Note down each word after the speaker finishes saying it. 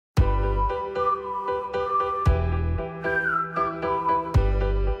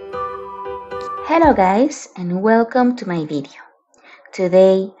Hello guys and welcome to my video.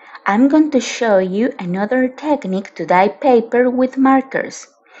 Today I'm going to show you another technique to dye paper with markers.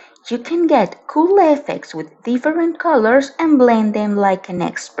 You can get cool effects with different colors and blend them like an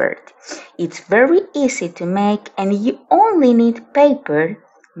expert. It's very easy to make and you only need paper,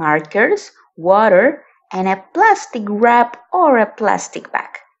 markers, water, and a plastic wrap or a plastic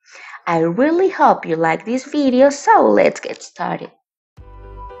bag. I really hope you like this video, so let's get started.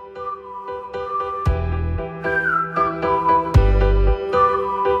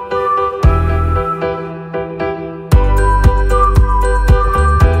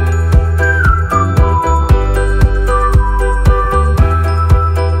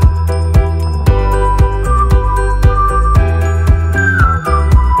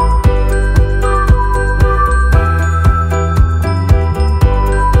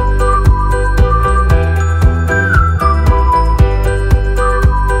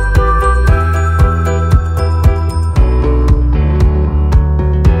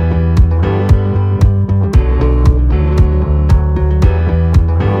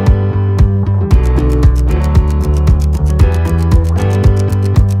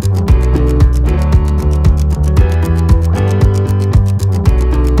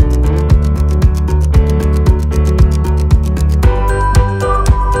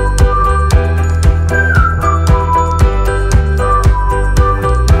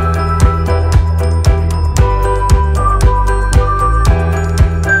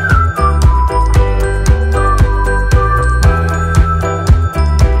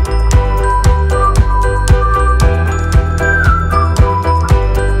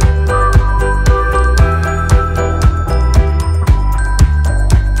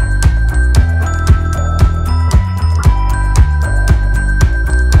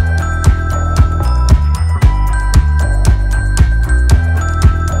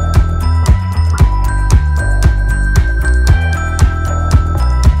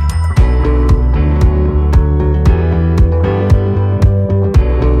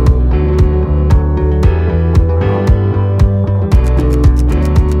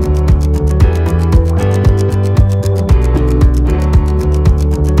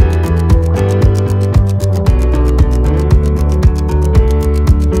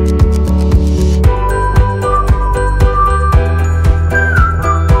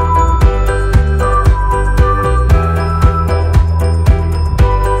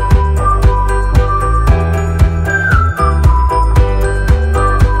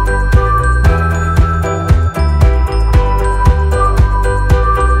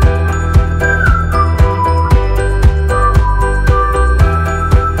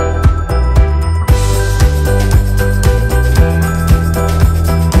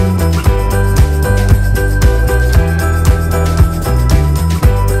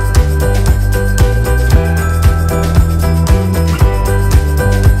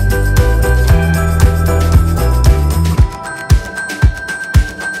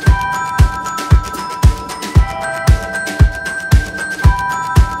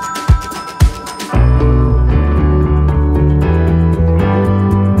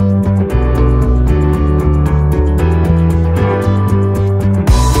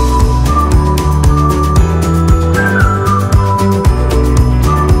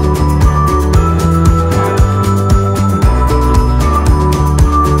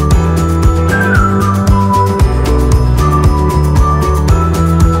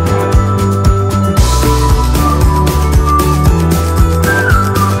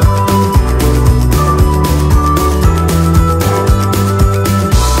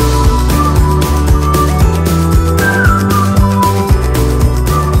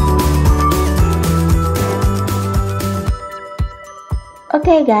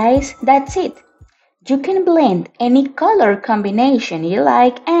 Okay guys, that's it. You can blend any color combination you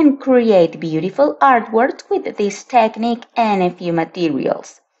like and create beautiful artwork with this technique and a few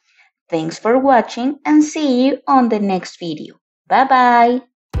materials. Thanks for watching and see you on the next video. Bye bye!